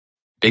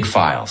Big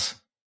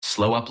files,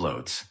 slow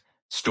uploads,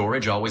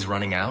 storage always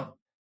running out.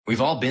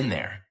 We've all been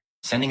there.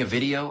 Sending a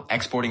video,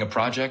 exporting a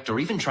project, or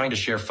even trying to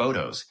share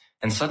photos,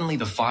 and suddenly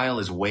the file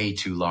is way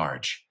too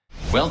large.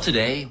 Well,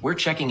 today, we're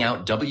checking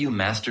out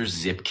WMaster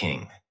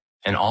ZipKing,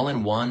 an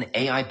all-in-one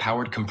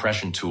AI-powered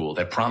compression tool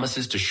that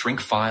promises to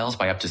shrink files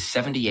by up to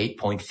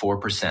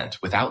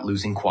 78.4% without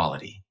losing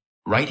quality.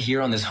 Right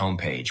here on this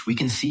homepage, we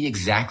can see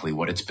exactly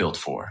what it's built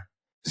for.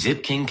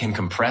 ZipKing can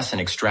compress and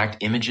extract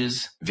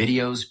images,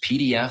 videos,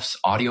 PDFs,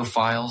 audio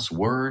files,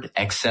 Word,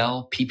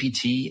 Excel,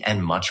 PPT,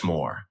 and much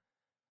more.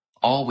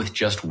 All with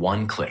just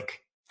one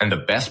click. And the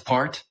best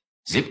part?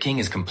 ZipKing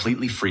is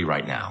completely free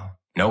right now.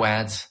 No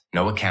ads,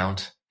 no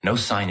account, no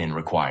sign-in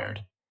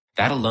required.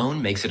 That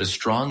alone makes it a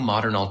strong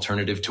modern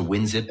alternative to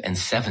WinZip and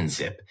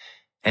 7-Zip,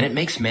 and it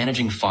makes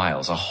managing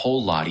files a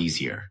whole lot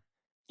easier.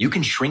 You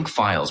can shrink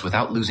files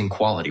without losing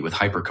quality with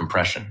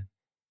HyperCompression,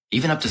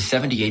 even up to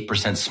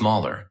 78%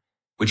 smaller,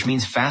 which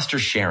means faster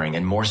sharing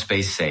and more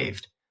space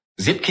saved.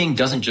 ZipKing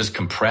doesn't just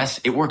compress,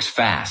 it works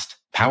fast.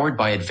 Powered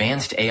by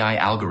advanced AI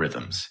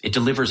algorithms, it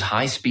delivers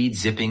high-speed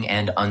zipping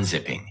and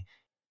unzipping.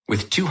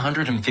 With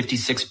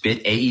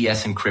 256-bit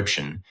AES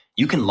encryption,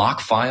 you can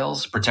lock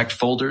files, protect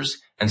folders,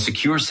 and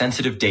secure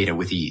sensitive data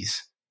with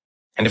ease.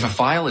 And if a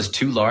file is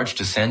too large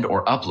to send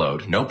or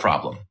upload, no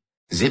problem.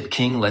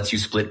 ZipKing lets you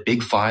split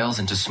big files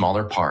into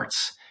smaller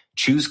parts,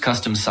 choose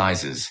custom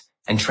sizes,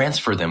 and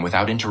transfer them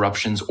without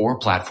interruptions or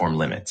platform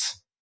limits.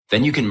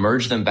 Then you can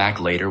merge them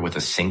back later with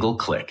a single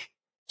click.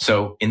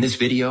 So, in this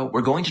video,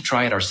 we're going to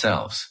try it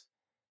ourselves.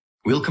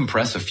 We'll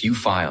compress a few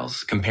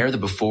files, compare the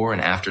before and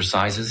after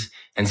sizes,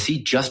 and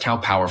see just how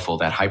powerful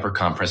that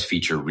HyperCompress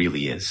feature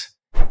really is.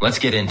 Let's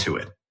get into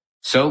it.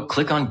 So,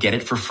 click on Get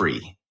It for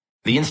free.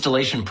 The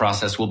installation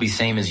process will be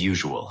same as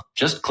usual.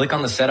 Just click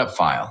on the setup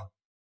file.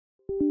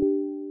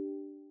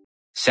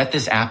 Set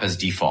this app as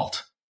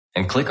default,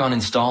 and click on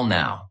Install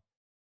Now.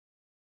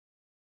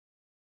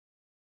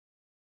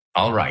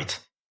 Alright,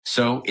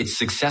 so it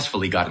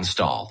successfully got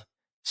installed.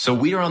 So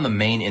we are on the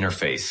main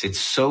interface. It's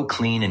so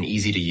clean and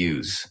easy to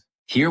use.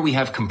 Here we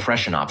have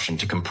compression option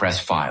to compress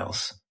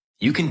files.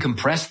 You can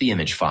compress the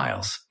image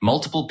files,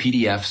 multiple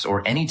PDFs,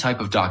 or any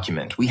type of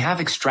document. We have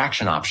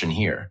extraction option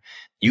here.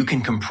 You can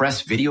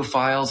compress video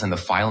files and the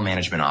file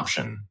management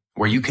option,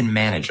 where you can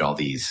manage all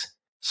these.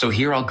 So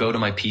here I'll go to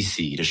my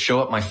PC to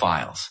show up my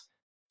files.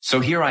 So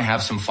here I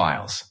have some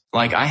files.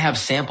 Like I have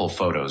sample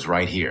photos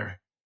right here.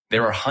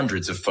 There are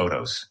hundreds of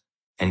photos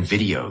and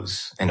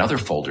videos and other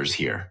folders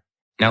here.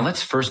 Now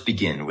let's first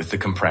begin with the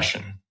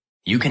compression.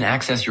 You can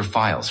access your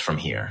files from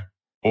here,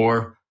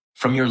 or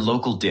from your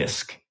local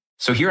disk.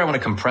 So here I want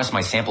to compress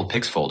my sample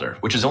pics folder,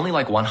 which is only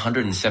like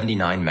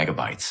 179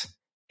 megabytes,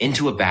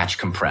 into a batch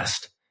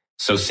compressed.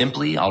 So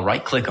simply, I'll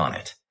right-click on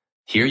it.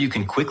 Here you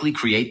can quickly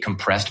create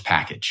compressed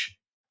package,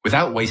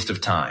 without waste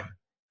of time.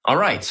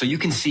 Alright, so you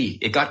can see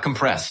it got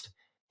compressed.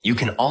 You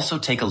can also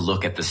take a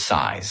look at the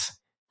size.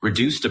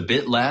 Reduced a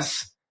bit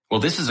less?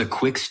 Well, this is a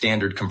quick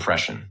standard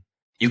compression.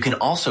 You can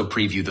also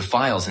preview the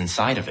files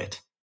inside of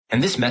it.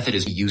 And this method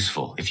is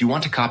useful if you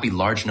want to copy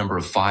large number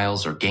of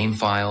files or game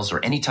files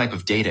or any type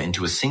of data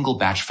into a single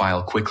batch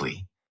file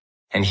quickly.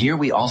 And here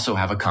we also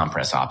have a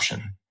compress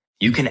option.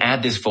 You can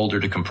add this folder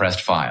to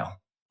compressed file,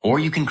 or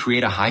you can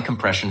create a high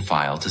compression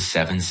file to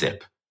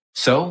 7-zip.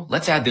 So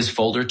let's add this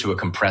folder to a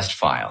compressed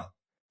file,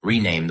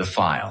 rename the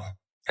file,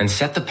 and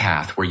set the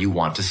path where you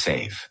want to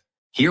save.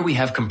 Here we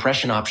have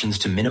compression options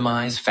to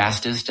minimize,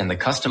 fastest, and the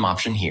custom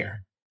option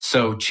here.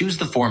 So choose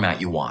the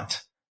format you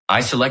want.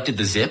 I selected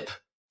the zip.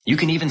 You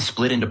can even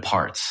split into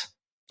parts.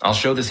 I'll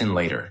show this in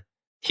later.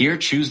 Here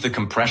choose the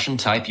compression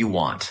type you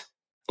want,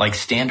 like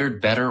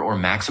standard, better, or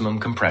maximum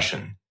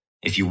compression.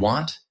 If you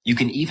want, you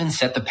can even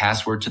set the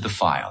password to the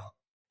file,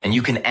 and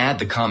you can add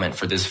the comment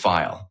for this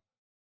file.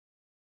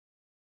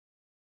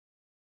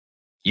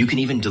 You can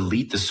even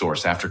delete the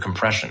source after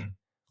compression,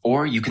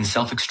 or you can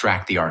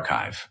self-extract the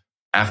archive.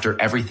 After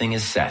everything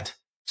is set,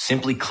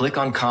 simply click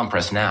on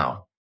Compress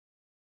Now.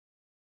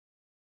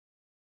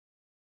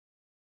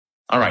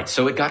 Alright,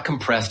 so it got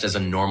compressed as a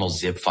normal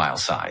zip file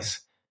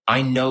size.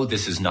 I know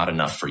this is not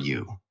enough for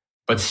you.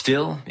 But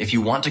still, if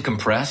you want to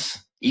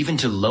compress, even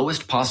to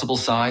lowest possible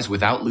size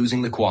without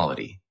losing the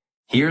quality,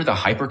 here the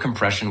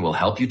HyperCompression will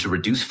help you to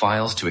reduce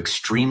files to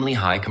extremely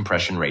high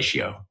compression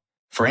ratio.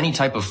 For any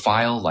type of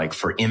file, like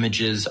for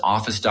images,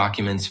 office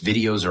documents,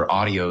 videos or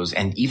audios,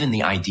 and even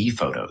the ID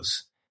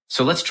photos.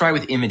 So let's try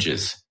with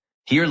images.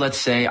 Here, let's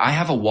say I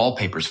have a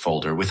wallpapers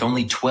folder with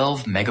only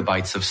 12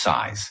 megabytes of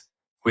size,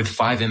 with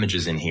 5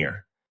 images in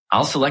here.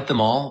 I'll select them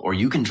all, or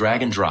you can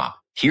drag and drop.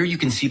 Here you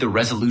can see the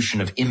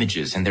resolution of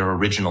images and their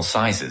original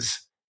sizes.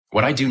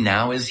 What I do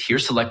now is here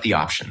select the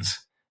options.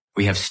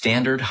 We have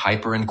standard,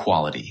 hyper, and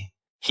quality.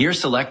 Here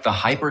select the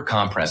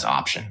HyperCompress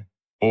option.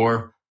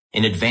 Or,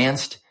 in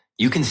advanced,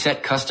 you can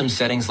set custom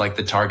settings like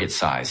the target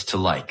size to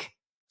like.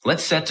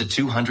 Let's set to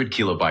 200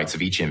 kilobytes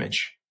of each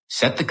image.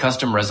 Set the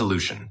custom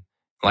resolution.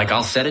 Like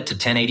I'll set it to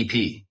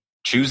 1080p.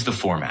 Choose the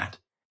format.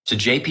 To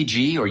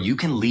JPG, or you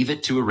can leave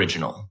it to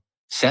original.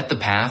 Set the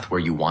path where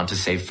you want to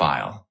save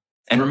file.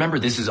 And remember,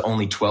 this is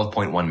only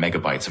 12.1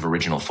 megabytes of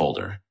original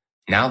folder.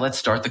 Now let's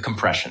start the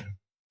compression.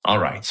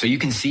 Alright, so you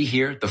can see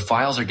here, the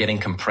files are getting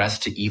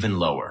compressed to even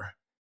lower.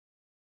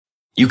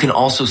 You can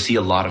also see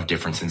a lot of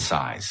difference in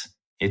size.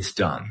 It's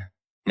done.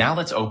 Now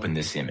let's open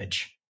this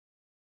image.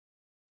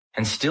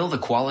 And still the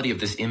quality of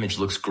this image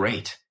looks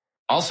great.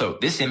 Also,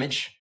 this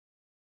image,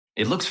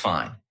 it looks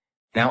fine.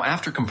 Now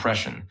after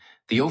compression,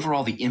 the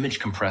image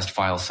compressed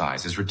file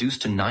size is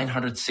reduced to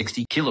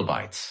 960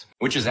 kilobytes,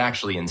 which is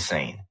actually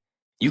insane.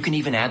 You can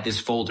even add this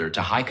folder to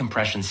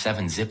HyperCompress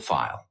 7 zip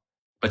file.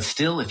 But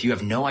still, if you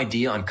have no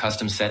idea on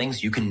custom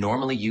settings, you can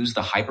normally use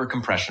the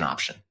HyperCompression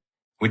option,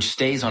 which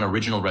stays on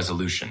original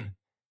resolution,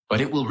 but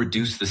it will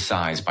reduce the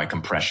size by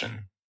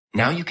compression.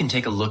 Now you can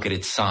take a look at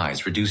its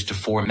size reduced to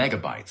 4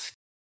 megabytes.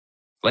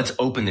 Let's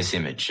open this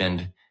image,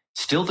 and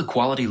still the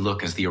quality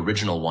look as the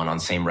original one on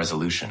same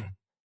resolution.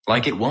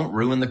 Like it won't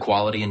ruin the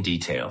quality and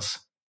details.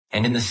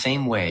 And in the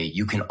same way,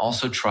 you can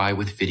also try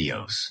with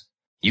videos.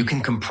 You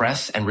can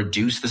compress and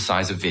reduce the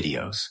size of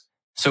videos.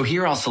 So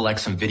here I'll select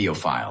some video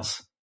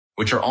files,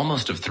 which are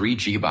almost of 3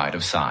 GB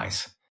of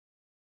size.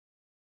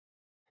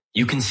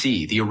 You can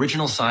see the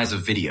original size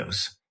of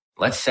videos.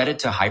 Let's set it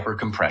to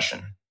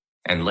HyperCompression,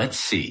 and let's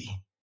see.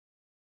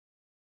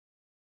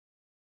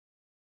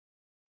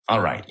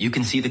 Alright, you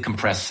can see the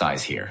compressed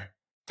size here.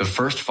 The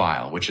first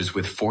file, which is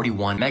with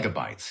 41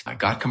 megabytes,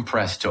 got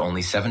compressed to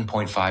only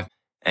 7.5,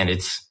 and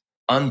it's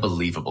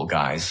unbelievable,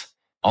 guys.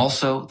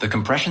 Also, the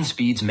compression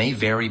speeds may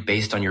vary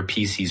based on your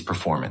PC's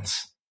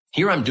performance.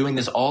 Here I'm doing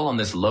this all on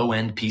this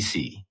low-end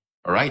PC.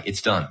 Alright,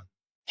 it's done.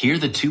 Here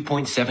the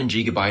 2.7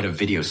 GB of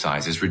video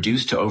size is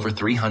reduced to over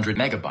 300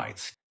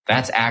 megabytes.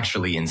 That's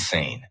actually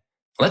insane.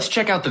 Let's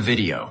check out the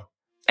video.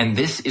 And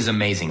this is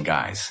amazing,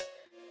 guys.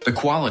 The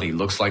quality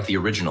looks like the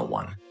original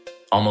one.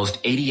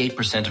 Almost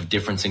 88% of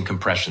difference in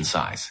compression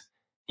size.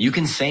 You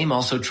can same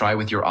also try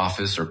with your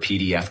Office or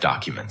PDF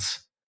documents.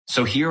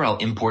 So here I'll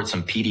import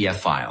some PDF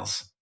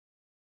files.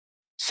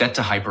 Set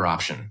to Hyper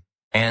option.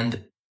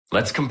 And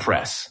let's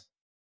compress.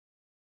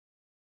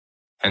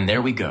 And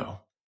there we go.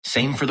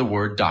 Same for the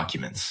Word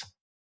documents.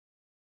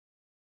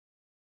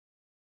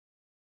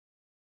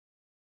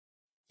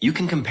 You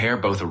can compare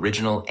both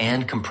original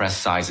and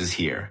compressed sizes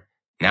here.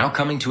 Now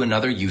coming to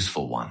another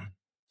useful one.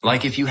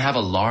 Like if you have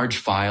a large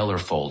file or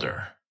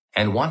folder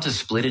and want to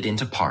split it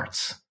into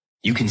parts.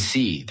 You can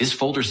see this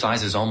folder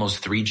size is almost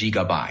 3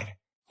 GB.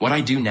 What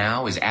I do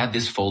now is add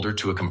this folder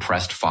to a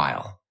compressed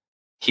file.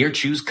 Here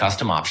choose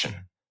Custom option.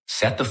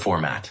 Set the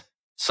format.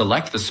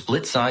 Select the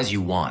split size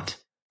you want.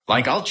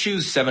 Like I'll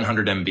choose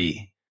 700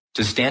 MB.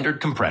 To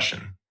standard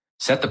compression.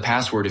 Set the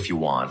password if you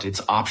want,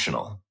 it's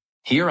optional.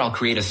 Here I'll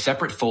create a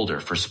separate folder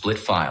for split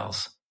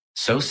files.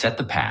 So set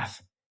the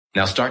path.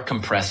 Now start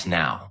compress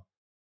now.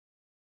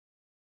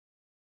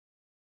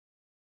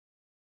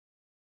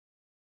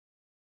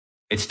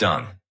 It's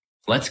done.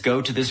 Let's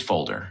go to this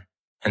folder.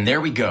 And there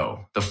we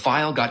go. The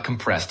file got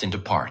compressed into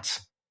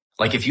parts.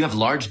 Like if you have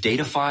large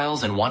data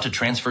files and want to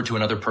transfer to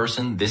another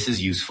person, this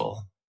is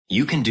useful.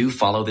 You can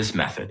follow this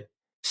method.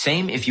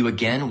 Same if you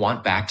again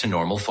want back to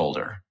normal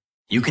folder.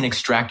 You can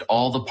extract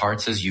all the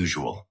parts as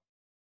usual.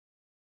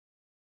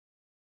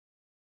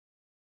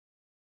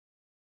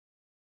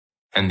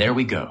 And there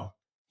we go.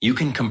 You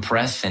can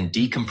compress and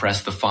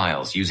decompress the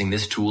files using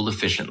this tool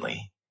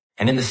efficiently.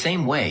 And in the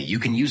same way, you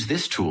can use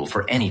this tool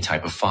for any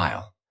type of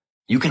file.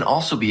 You can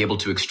also be able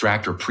to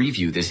extract or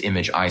preview this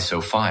image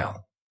ISO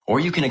file.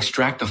 Or you can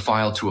extract the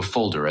file to a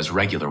folder as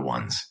regular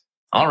ones.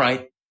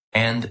 Alright,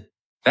 and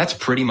that's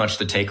pretty much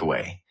the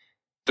takeaway.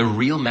 The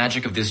real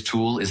magic of this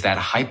tool is that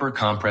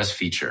HyperCompress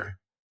feature.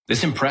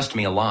 This impressed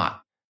me a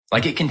lot.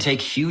 Like it can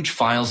take huge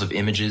files of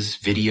images,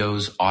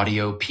 videos,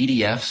 audio,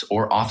 PDFs,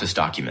 or Office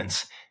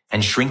documents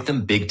and shrink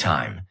them big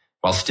time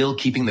while still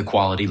keeping the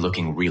quality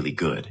looking really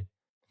good.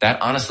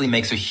 That honestly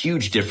makes a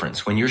huge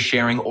difference when you're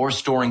sharing or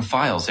storing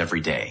files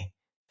every day.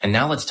 And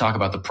now let's talk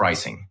about the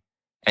pricing.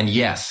 And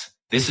yes,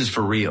 this is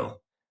for real.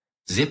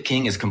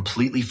 ZipKing is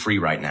completely free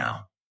right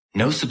now.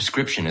 No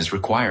subscription is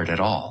required at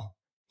all.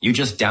 You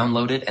just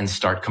download it and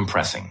start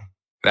compressing.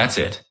 That's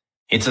it.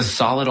 It's a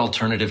solid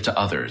alternative to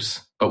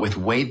others, but with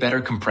way better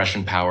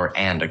compression power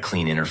and a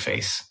clean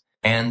interface.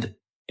 And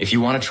if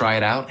you want to try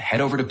it out, head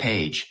over to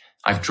Page.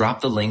 I've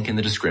dropped the link in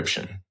the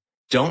description.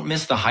 Don't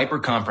miss the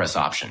HyperCompress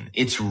option.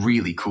 It's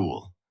really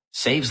cool.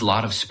 Saves a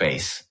lot of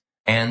space.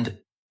 And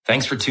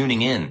thanks for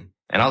tuning in,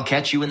 and I'll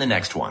catch you in the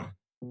next one.